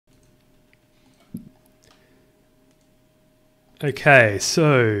Okay,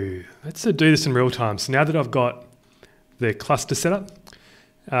 so let's do this in real time. So now that I've got the cluster set up,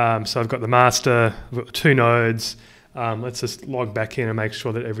 so I've got the master, I've got the 2 nodes. Let's just log back in and make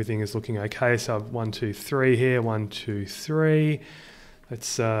sure that everything is looking okay. So I have 1, 2, 3 here, 1, 2, 3.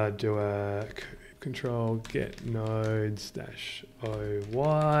 Let's do a control get nodes -o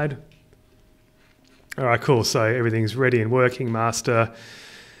wide. All right, cool. So everything's ready and working, master.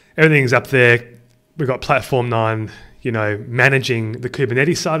 Everything's up there. We've got platform 9, managing the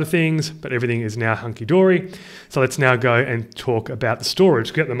Kubernetes side of things, but everything is now hunky-dory. So let's now go and talk about the storage.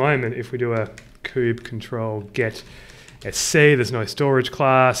 Because at the moment, if we do a kube control get SC, there's no storage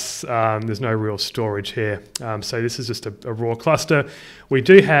class, there's no real storage here. So this is just a raw cluster. We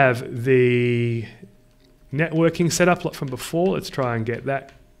do have the networking set up from before. Let's try and get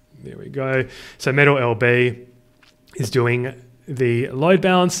that. There we go. So Metal LB is doing the load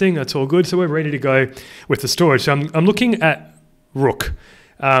balancing. That's all good. So we're ready to go with the storage. So I'm looking at Rook,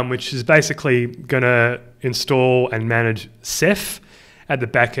 which is basically going to install and manage Ceph at the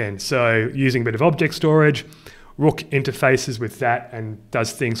back end. So using a bit of object storage, Rook interfaces with that and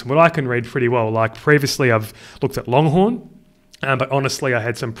does things from what I can read pretty well. Like previously I've looked at Longhorn, but honestly I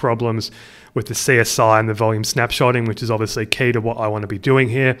had some problems with the CSI and the volume snapshotting, which is obviously key to what I want to be doing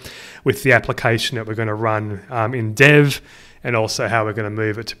here with the application that we're going to run in dev, and also how we're going to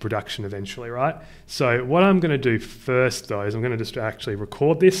move it to production eventually, right? So what I'm going to do first though is I'm going to just actually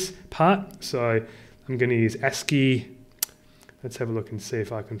record this part. So I'm going to use ASCII. Let's have a look and see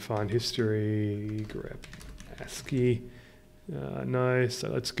if I can find history, grep ASCII. No, so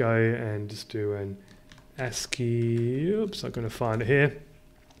let's go and just do an ASCII. Oops, I'm going to find it here.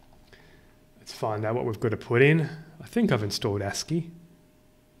 Let's find out what we've got to put in. I think I've installed ASCII.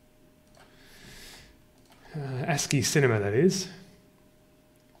 ASCII Cinema, that is.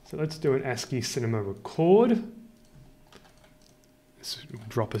 So let's do an ASCII Cinema record. This will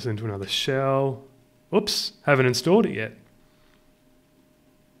drop us into another shell. Oops, haven't installed it yet.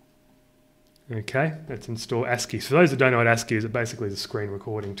 Okay, let's install ASCII. So those that don't know what ASCII is, it basically is a screen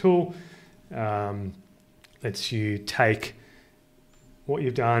recording tool. Lets you take what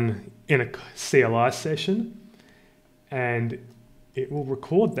you've done in a CLI session and it will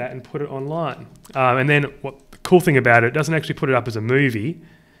record that and put it online. And then the cool thing about it doesn't actually put it up as a movie.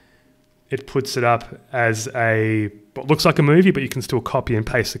 It puts it up as what looks like a movie, but you can still copy and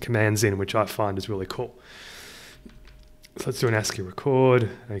paste the commands in, which I find is really cool. So let's do an ASCII record.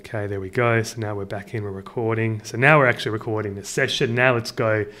 Okay, there we go. So now we're back in, we're recording. So now we're actually recording the session. Now let's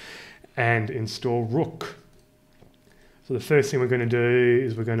go and install Rook. So the first thing we're going to do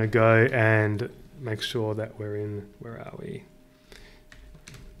is we're going to go and make sure that we're in, where are we?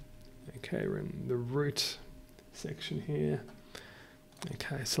 Okay, we're in the root section here.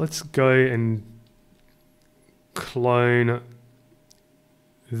 Okay, so let's go and clone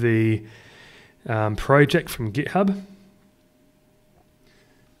the project from GitHub.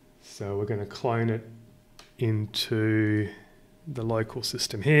 So we're going to clone it into the local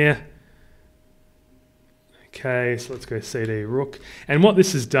system here. Okay, so let's go cd rook. And what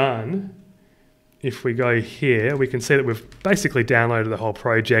this has done, if we go here, we can see that we've basically downloaded the whole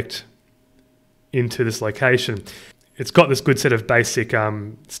project into this location. It's got this good set of basic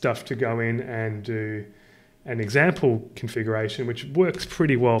stuff to go in and do an example configuration, which works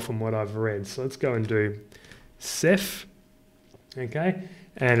pretty well from what I've read. So let's go and do Ceph, okay?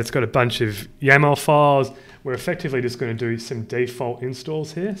 And it's got a bunch of YAML files. We're effectively just going to do some default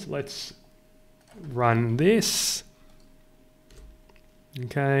installs here. So let's run this.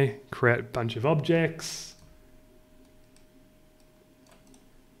 Okay, create a bunch of objects.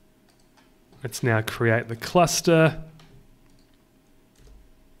 Let's now create the cluster.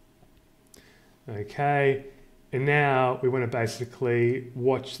 Okay, and now we want to basically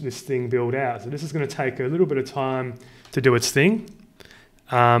watch this thing build out. So this is going to take a little bit of time to do its thing,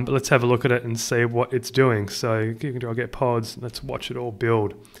 but let's have a look at it and see what it's doing. So you can get pods, let's watch it all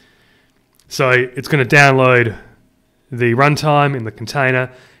build. So it's going to download the runtime in the container,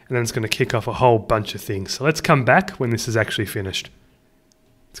 and then it's going to kick off a whole bunch of things. So let's come back when this is actually finished.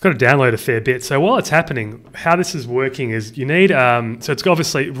 It's got to download a fair bit. So while it's happening, how this is working is you need, so it's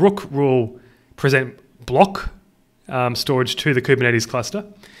obviously Rook will present block storage to the Kubernetes cluster.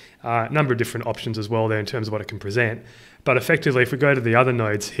 A number of different options as well there in terms of what it can present. But effectively, if we go to the other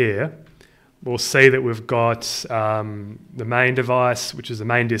nodes here, we'll see that we've got the main device, which is the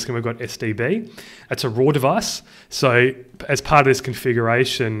main disk, and we've got SDB. That's a raw device. So as part of this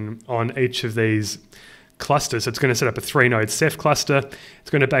configuration on each of these clusters, so it's going to set up a 3-node Ceph cluster.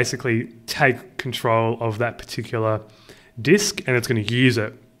 It's going to basically take control of that particular disk, and it's going to use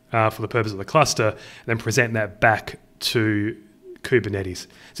it for the purpose of the cluster, and then present that back to Kubernetes.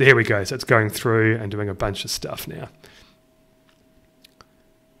 So here we go. So it's going through and doing a bunch of stuff now.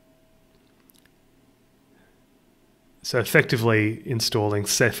 So effectively installing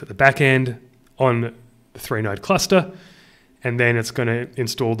Ceph at the back end on the 3-node cluster, and then it's going to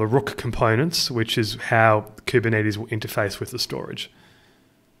install the Rook components, which is how Kubernetes will interface with the storage.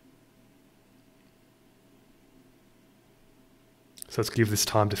 So let's give this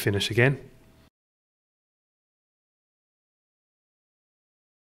time to finish again.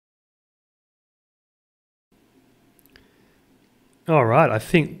 All right, I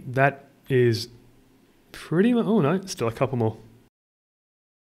think that is pretty much, oh no, still a couple more.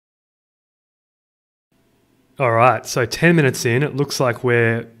 All right, so 10 minutes in, it looks like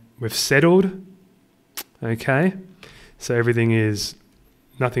we've settled. Okay, so everything is,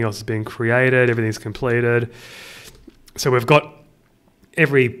 nothing else is being created, everything's completed. So we've got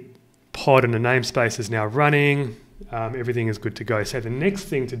every pod in the namespace is now running, everything is good to go. So the next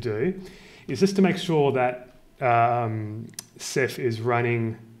thing to do is just to make sure that Ceph is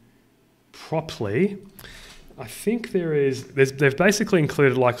running properly. I think they've basically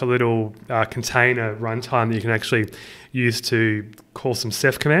included like a little container runtime that you can actually use to call some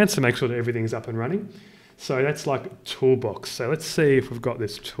Ceph commands to make sure that everything's up and running. So that's like Toolbox. So let's see if we've got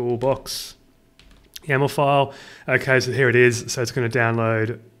this Toolbox YAML file. Okay, so here it is. So it's going to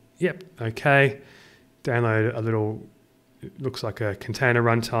download, yep, okay. Download a little, it looks like a container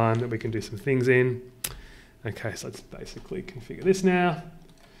runtime that we can do some things in. Okay, so let's basically configure this now.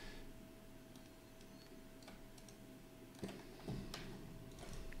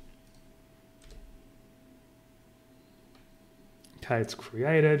 Okay, it's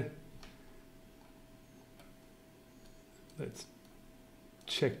created. Let's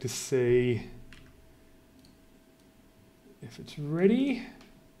check to see if it's ready.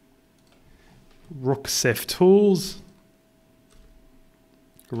 Rook-Ceph tools.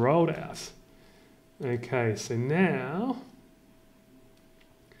 Rolled out. Okay, so now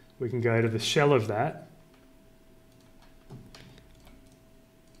we can go to the shell of that.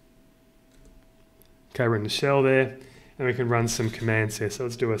 Okay, we're in the shell there. And we can run some commands here. So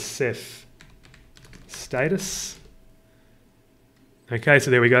let's do a Ceph status. Okay, so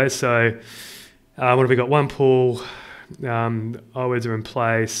there we go. So what have we got? One pool, OWASPs are in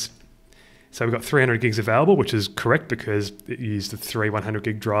place. So we've got 300 gigs available, which is correct because it used the 3 100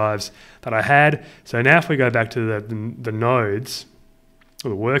 gig drives that I had. So now if we go back to the nodes, or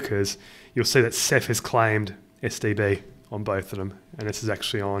the workers, you'll see that Ceph has claimed SDB on both of them. And this is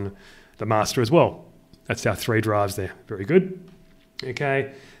actually on the master as well. That's our 3 drives there. Very good.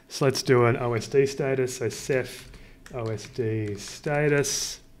 Okay, so let's do an OSD status. So Ceph OSD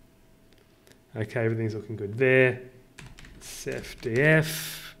status. Okay, everything's looking good there. Ceph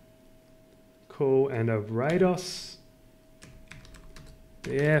DF. Cool. And a Rados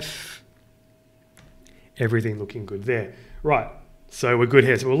DF. Everything looking good there. Right, so we're good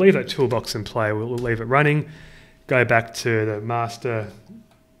here. So we'll leave that toolbox in play. We'll leave it running. Go back to the master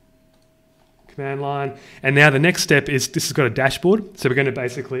command line. And now the next step is, this has got a dashboard. So we're going to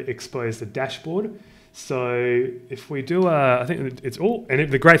basically expose the dashboard. So if we do I think it's all, and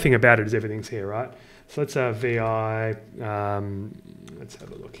the great thing about it is everything's here, right? So let's VI, let's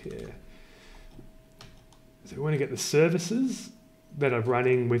have a look here. So we want to get the services that are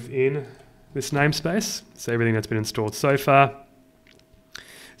running within this namespace. So everything that's been installed so far.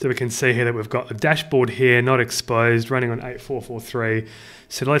 So we can see here that we've got a dashboard here, not exposed, running on 8443.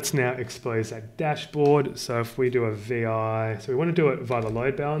 So let's now expose that dashboard. So if we do a VI, so we want to do it via the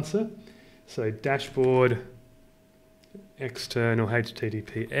load balancer. So dashboard, external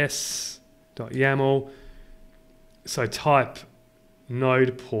https.yaml. So type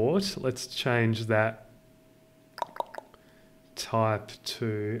node port. Let's change that type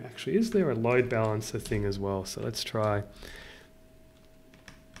to, actually, is there a load balancer thing as well? So let's try.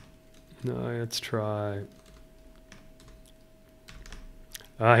 No, let's try.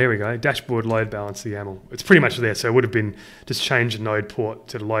 Here we go. Dashboard load balancer YAML. It's pretty much there. So it would have been just change the node port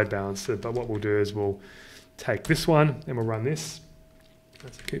to the load balancer. But what we'll do is we'll take this one and we'll run this.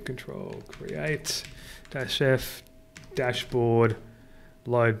 That's a keep control, create, -f, dashboard,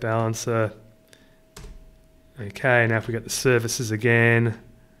 load balancer. Okay, now if we get the services again,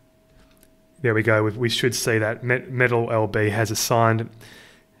 there we go. We should see that Metal LB has assigned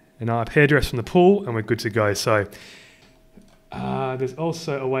an IP address from the pool, and we're good to go. So there's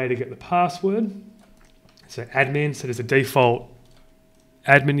also a way to get the password. So admin, so there's a default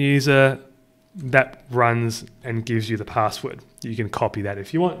admin user that runs and gives you the password. You can copy that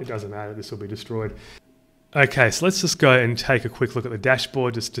if you want. It doesn't matter. This will be destroyed. Okay, so let's just go and take a quick look at the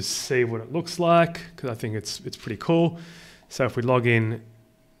dashboard just to see what it looks like, because I think it's pretty cool. So if we log in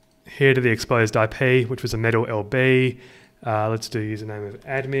here to the exposed IP, which was a metal LB, let's do username of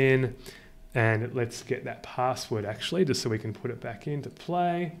admin, and let's get that password actually, just so we can put it back into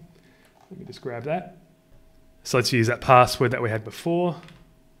play. Let me just grab that. So let's use that password that we had before.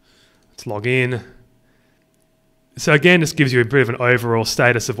 Let's log in. So again, this gives you a bit of an overall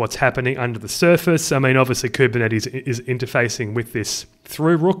status of what's happening under the surface. I mean, obviously Kubernetes is interfacing with this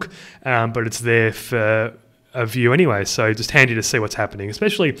through Rook, but it's there for a view anyway. So just handy to see what's happening,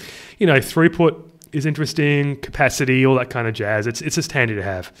 especially, you know, throughput is interesting, capacity, all that kind of jazz. It's just handy to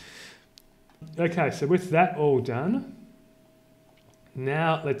have. Okay, so with that all done,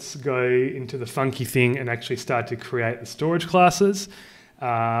 now let's go into the funky thing and actually start to create the storage classes.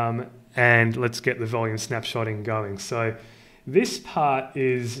 And let's get the volume snapshotting going. So this part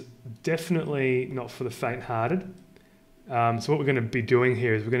is definitely not for the faint-hearted. So what we're going to be doing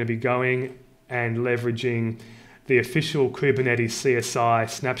here is we're going to be going and leveraging the official Kubernetes CSI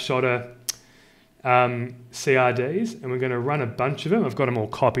Snapshotter CRDs, and we're going to run a bunch of them. I've got them all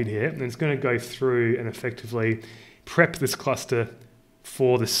copied here, and it's going to go through and effectively prep this cluster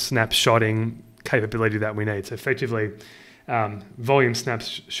for the snapshotting capability that we need. So effectively, volume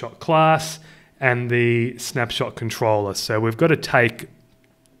snapshot class and the snapshot controller. So we've got to take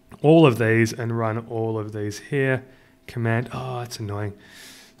all of these and run all of these here. Command, oh, that's annoying.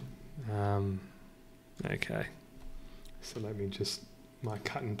 Okay, so let me just, my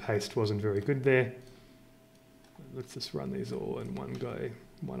cut and paste wasn't very good there. Let's just run these all in one go,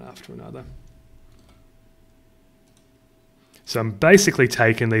 one after another. So I'm basically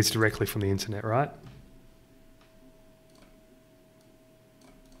taking these directly from the internet, right?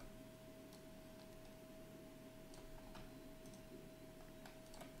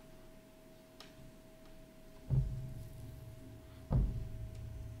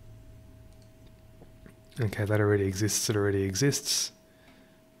 Okay, that already exists, it already exists.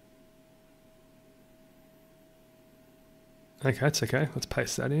 Okay, that's okay, let's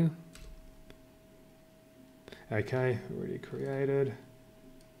paste that in. Okay, already created.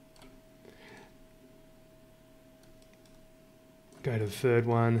 Go to the third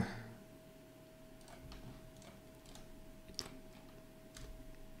one.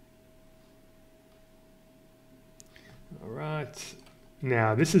 All right.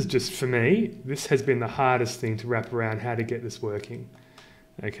 Now, this is just, for me, this has been the hardest thing to wrap around how to get this working,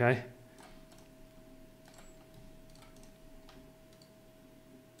 okay?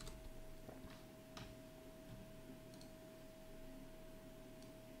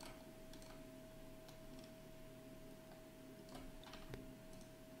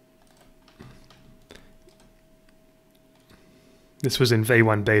 This was in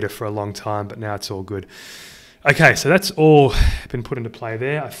V1 beta for a long time, but now it's all good. Okay, so that's all been put into play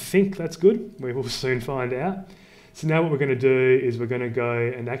there. I think that's good. We will soon find out. So now what we're going to do is we're going to go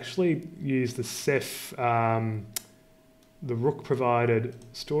and actually use the Ceph, the Rook provided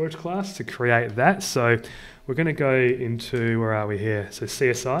storage class to create that. So we're going to go into, where are we here? So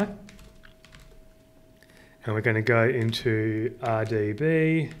CSI. And we're going to go into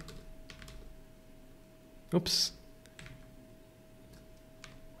RDB. Oops.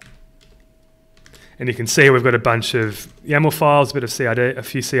 And you can see we've got a bunch of YAML files, a bit of CRD, a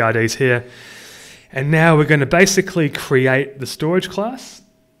few CRDs here. And now we're going to basically create the storage class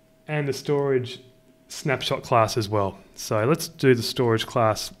and the storage snapshot class as well. So let's do the storage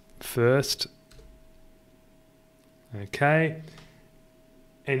class first. Okay.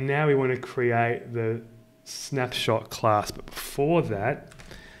 And now we want to create the snapshot class. But before that,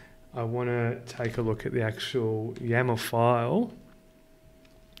 I want to take a look at the actual YAML file,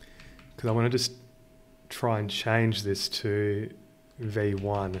 because I want to just try and change this to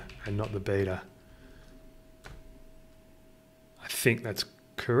V1 and not the beta. I think that's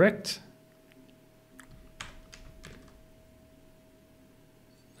correct.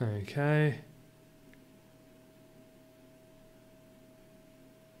 Okay.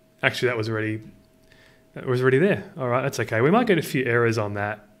 Actually, that was already there. All right, that's okay. We might get a few errors on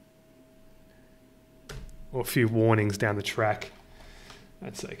that, or a few warnings down the track.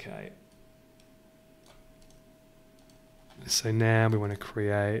 That's okay. So now we want to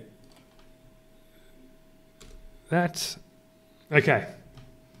create that. Okay.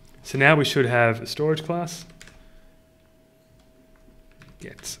 So now we should have a storage class.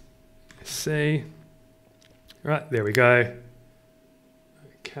 Get C. Right, there we go.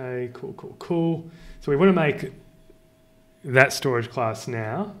 Okay, cool, cool, cool. So we want to make that storage class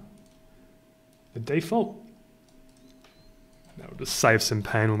now the default. That will just save some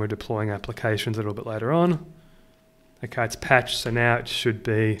pain when we're deploying applications a little bit later on. Okay, it's patched, so now it should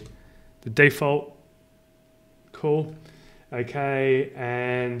be the default. Cool. Okay,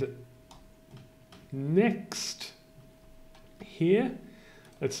 and next here,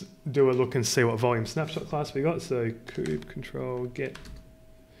 let's do a look and see what volume snapshot class we got. So kube control get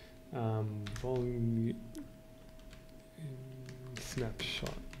volume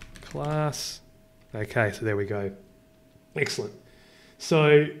snapshot class. Okay, so there we go. Excellent.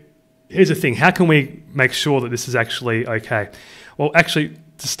 So here's the thing. How can we make sure that this is actually okay? Well, actually,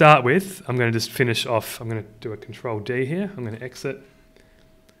 to start with, I'm going to just finish off. I'm going to do a Control D here. I'm going to exit,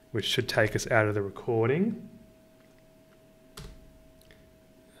 which should take us out of the recording.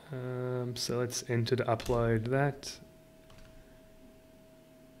 So let's enter to upload that.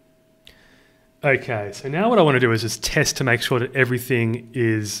 Okay, so now what I want to do is just test to make sure that everything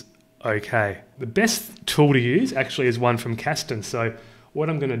is okay. The best tool to use actually is one from Kasten. So what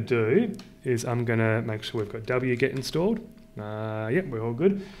I'm going to do is I'm going to make sure we've got wget installed. Yep, we're all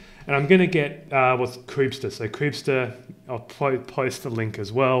good. And I'm going to get what's Kubstr. So Kubstr, I'll post the link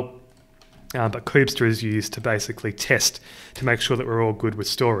as well. But Kubstr is used to basically test to make sure that we're all good with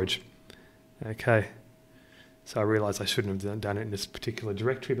storage. Okay. So I realize I shouldn't have done it in this particular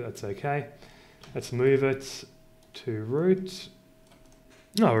directory, but that's okay. Let's move it to root.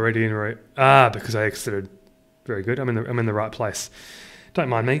 No, we're already in root. Because I exited. Very good. I'm in the right place. Don't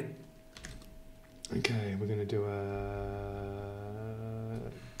mind me. Okay, we're going to do a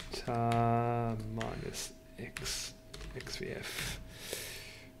tar minus x xvf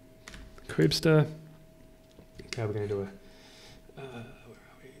Kubstr. Okay, we're going to do a where are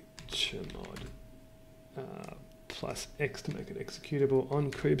we? Chmod plus x to make it executable on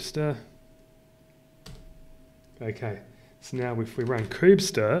Kubstr. Okay, so now if we run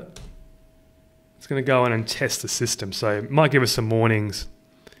Kubstr, it's going to go in and test the system. So it might give us some warnings.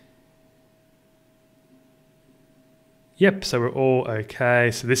 Yep, so we're all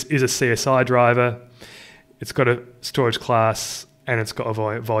okay. So this is a CSI driver. It's got a storage class and it's got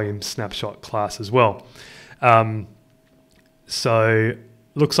a volume snapshot class as well. So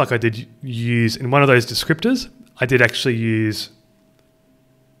looks like I did use, in one of those descriptors, I did actually use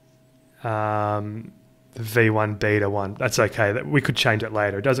the V1 beta one. That's okay. We could change it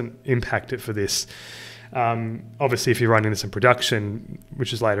later. It doesn't impact it for this. Obviously, if you're running this in production,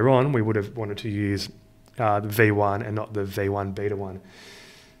 which is later on, we would have wanted to use the V1 and not the V1 beta one.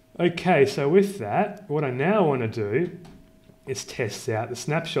 Okay, so with that, what I now want to do is test out the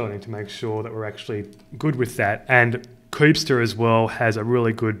snapshotting to make sure that we're actually good with that. And Kubstr as well has a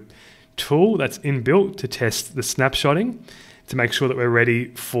really good tool that's inbuilt to test the snapshotting to make sure that we're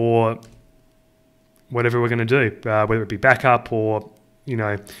ready for whatever we're going to do, whether it be backup or, you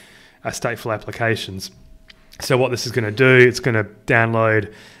know, stateful applications. So what this is going to do, it's going to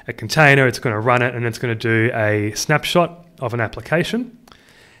download a container, it's going to run it, and it's going to do a snapshot of an application,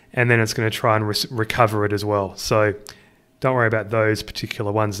 and then it's going to try and recover it as well. So don't worry about those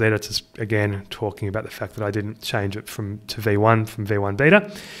particular ones there. That's just, again, talking about the fact that I didn't change it to V1 from V1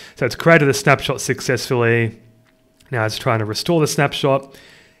 beta. So it's created a snapshot successfully. Now it's trying to restore the snapshot.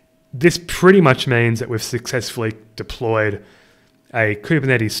 This pretty much means that we've successfully deployed a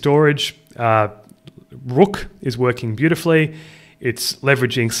Kubernetes storage. Rook is working beautifully. It's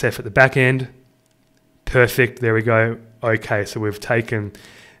leveraging Ceph at the back end. Perfect. There we go. Okay, so we've taken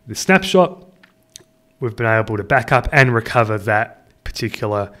the snapshot. We've been able to back up and recover that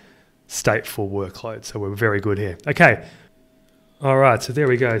particular stateful workload. So we're very good here. Okay. All right, so there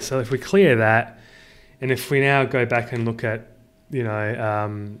we go. So if we clear that, and if we now go back and look at, you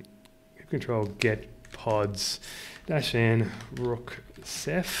know, control get pods -n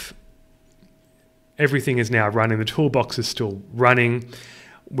Rook-Ceph. Everything is now running. The toolbox is still running.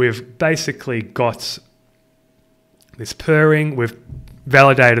 We've basically got this purring. We've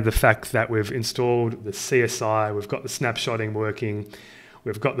validated the fact that we've installed the CSI. We've got the snapshotting working.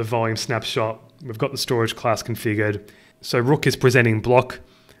 We've got the volume snapshot. We've got the storage class configured. So Rook is presenting block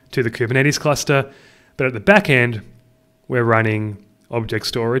to the Kubernetes cluster, but at the back end, we're running object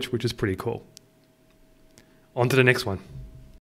storage, which is pretty cool. On to the next one.